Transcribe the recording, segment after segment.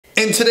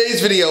In today's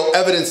video,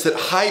 evidence that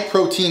high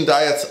protein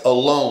diets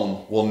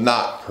alone will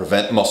not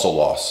prevent muscle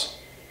loss.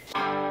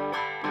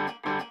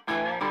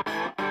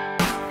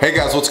 Hey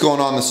guys, what's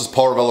going on? This is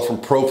Paul Ravella from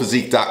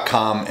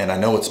ProPhysique.com, and I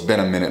know it's been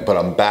a minute, but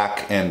I'm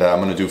back and I'm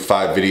gonna do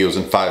 5 videos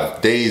in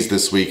 5 days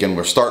this week, and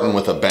we're starting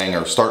with a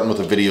banger, starting with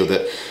a video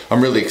that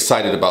I'm really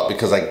excited about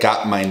because I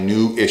got my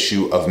new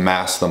issue of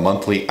Mass, the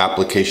monthly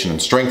application in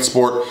strength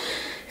sport.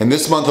 And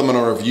this month I'm going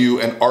to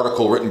review an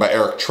article written by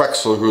Eric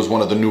Trexler, who is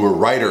one of the newer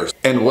writers.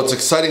 And what's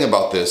exciting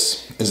about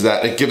this is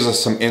that it gives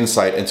us some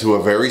insight into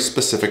a very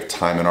specific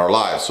time in our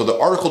lives. So the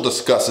article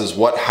discusses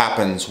what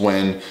happens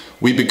when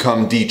we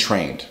become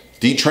detrained.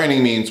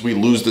 Detraining means we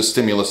lose the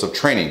stimulus of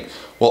training.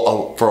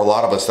 Well, for a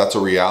lot of us, that's a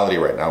reality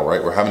right now,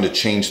 right? We're having to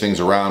change things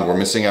around. We're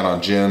missing out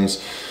on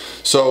gyms.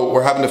 So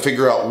we're having to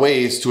figure out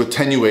ways to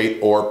attenuate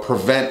or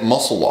prevent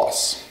muscle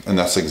loss. And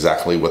that's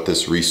exactly what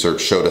this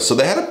research showed us. So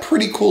they had a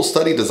pretty cool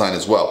study design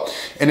as well.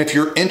 And if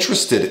you're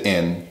interested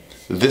in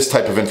this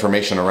type of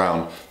information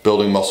around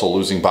building muscle,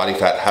 losing body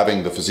fat,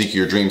 having the physique of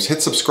your dreams,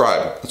 hit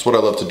subscribe. That's what I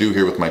love to do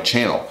here with my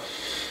channel.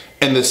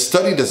 And this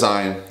study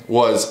design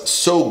was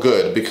so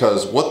good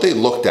because what they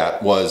looked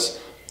at was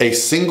a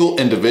single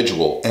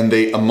individual, and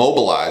they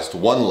immobilized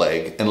one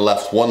leg and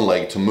left one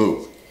leg to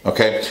move.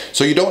 Okay,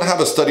 so you don't have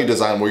a study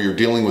design where you're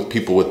dealing with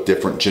people with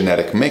different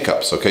genetic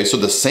makeups. Okay, so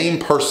the same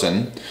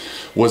person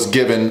was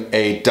given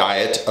a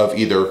diet of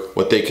either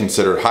what they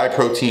considered high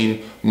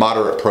protein,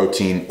 moderate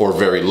protein, or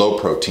very low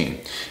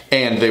protein.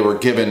 And they were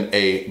given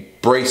a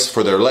brace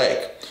for their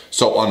leg.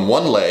 So on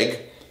one leg,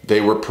 they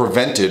were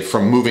prevented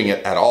from moving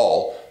it at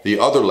all. The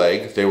other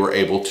leg, they were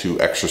able to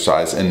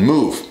exercise and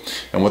move.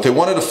 And what they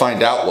wanted to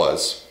find out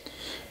was,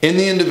 in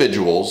the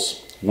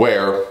individuals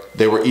where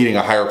they were eating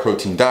a higher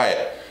protein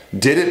diet,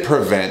 did it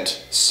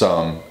prevent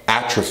some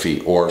atrophy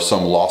or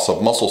some loss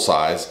of muscle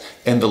size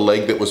in the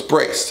leg that was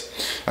braced?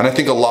 And I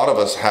think a lot of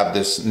us have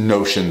this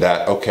notion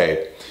that,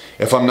 okay,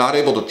 if I'm not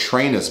able to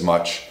train as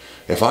much,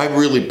 if I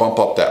really bump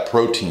up that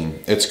protein,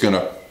 it's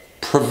gonna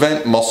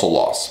prevent muscle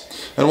loss.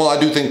 And while I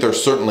do think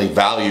there's certainly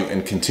value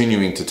in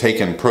continuing to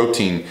take in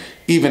protein,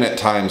 even at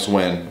times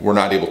when we're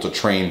not able to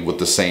train with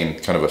the same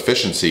kind of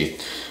efficiency,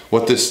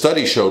 what this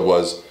study showed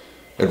was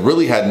it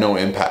really had no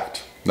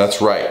impact.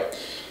 That's right.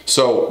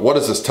 So what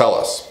does this tell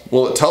us?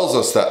 Well, it tells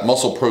us that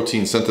muscle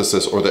protein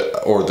synthesis or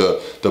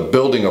the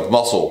building of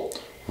muscle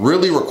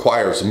really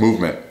requires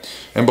movement.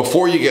 And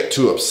before you get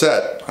too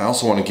upset, I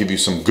also want to give you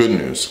some good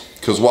news.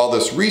 Because while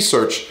this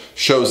research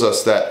shows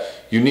us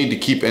that you need to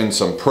keep in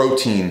some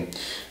protein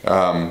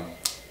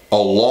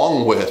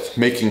along with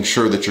making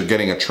sure that you're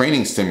getting a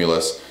training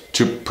stimulus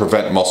to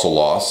prevent muscle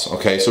loss,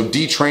 okay? So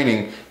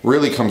detraining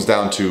really comes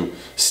down to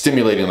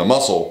stimulating the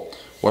muscle.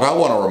 What I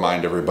want to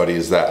remind everybody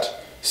is that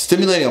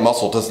stimulating a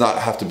muscle does not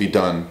have to be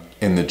done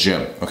in the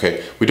gym,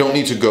 okay? We don't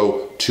need to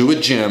go to a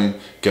gym,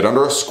 get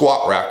under a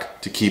squat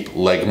rack to keep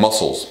leg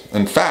muscles.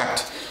 In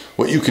fact,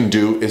 what you can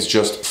do is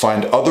just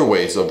find other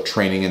ways of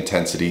training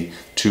intensity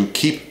to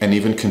keep and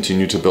even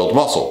continue to build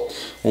muscle.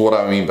 Well, what do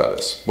I mean by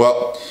this?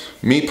 Well,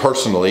 me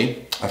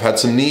personally, I've had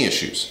some knee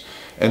issues.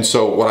 And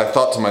so what I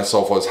thought to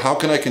myself was, how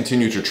can I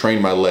continue to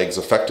train my legs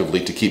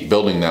effectively to keep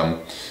building them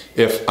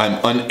if I'm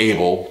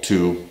unable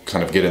to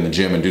kind of get in the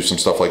gym and do some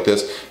stuff like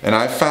this? And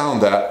I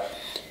found that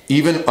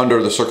even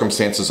under the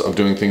circumstances of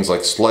doing things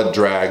like sled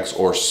drags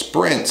or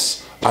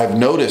sprints, I've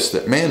noticed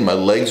that, man, my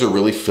legs are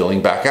really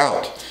filling back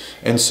out.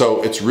 And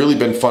so it's really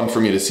been fun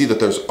for me to see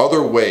that there's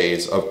other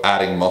ways of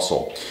adding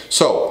muscle.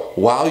 So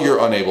while you're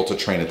unable to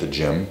train at the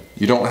gym,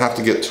 you don't have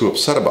to get too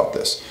upset about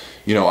this.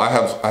 You know, I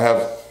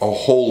have a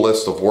whole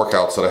list of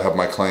workouts that I have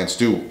my clients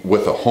do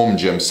with a home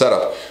gym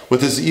setup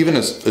with even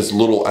as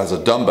little as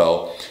a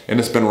dumbbell. And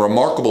it's been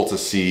remarkable to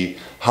see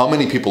how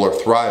many people are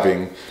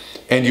thriving.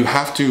 And you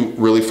have to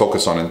really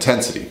focus on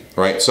intensity,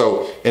 right?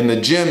 So in the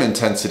gym,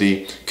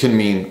 intensity can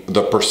mean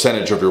the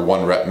percentage of your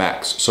 1 rep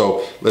max.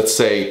 So let's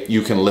say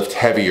you can lift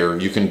heavier,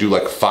 you can do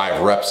like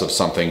 5 reps of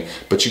something,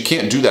 but you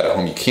can't do that at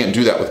home. You can't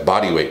do that with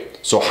body weight.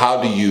 So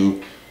how do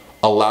you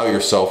allow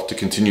yourself to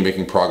continue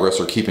making progress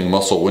or keeping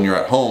muscle when you're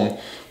at home?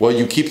 Well,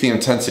 you keep the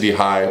intensity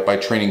high by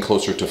training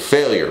closer to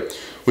failure,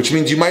 which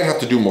means you might have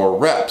to do more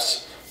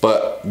reps.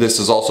 But this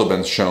has also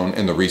been shown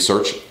in the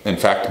research. In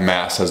fact,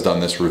 Mass has done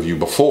this review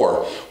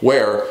before,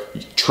 where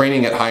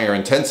training at higher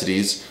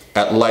intensities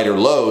at lighter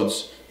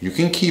loads, you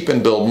can keep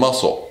and build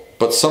muscle.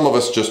 But some of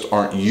us just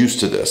aren't used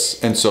to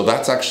this. And so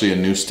that's actually a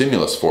new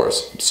stimulus for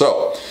us.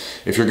 So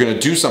if you're gonna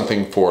do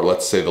something for,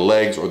 let's say, the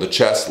legs or the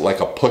chest,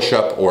 like a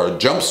push-up or a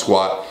jump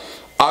squat,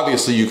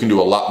 obviously you can do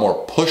a lot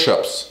more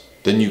push-ups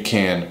than you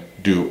can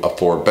do a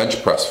forward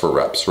bench press for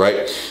reps,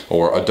 right?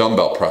 Or a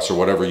dumbbell press or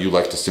whatever you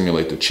like to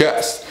stimulate the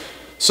chest.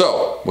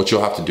 So what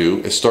you'll have to do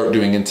is start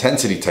doing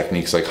intensity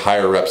techniques like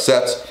higher rep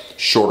sets,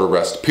 shorter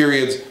rest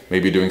periods,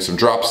 maybe doing some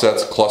drop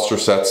sets, cluster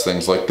sets,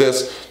 things like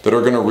this that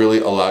are gonna really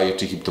allow you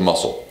to keep the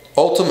muscle.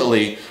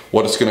 Ultimately,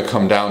 what it's gonna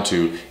come down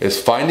to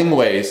is finding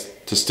ways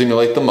to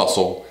stimulate the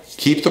muscle,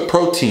 keep the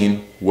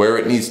protein where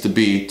it needs to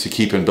be to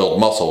keep and build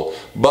muscle.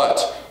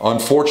 But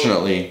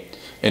unfortunately,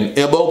 an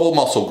immobile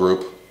muscle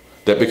group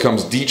that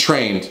becomes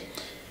detrained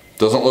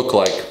doesn't look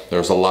like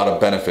there's a lot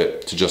of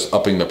benefit to just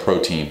upping the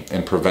protein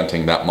and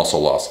preventing that muscle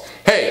loss.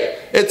 Hey,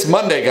 it's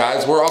Monday,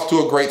 guys. We're off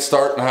to a great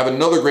start, and I have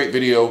another great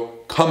video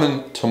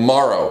coming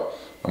tomorrow.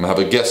 I'm gonna have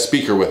a guest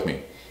speaker with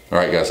me. All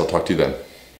right, guys, I'll talk to you then.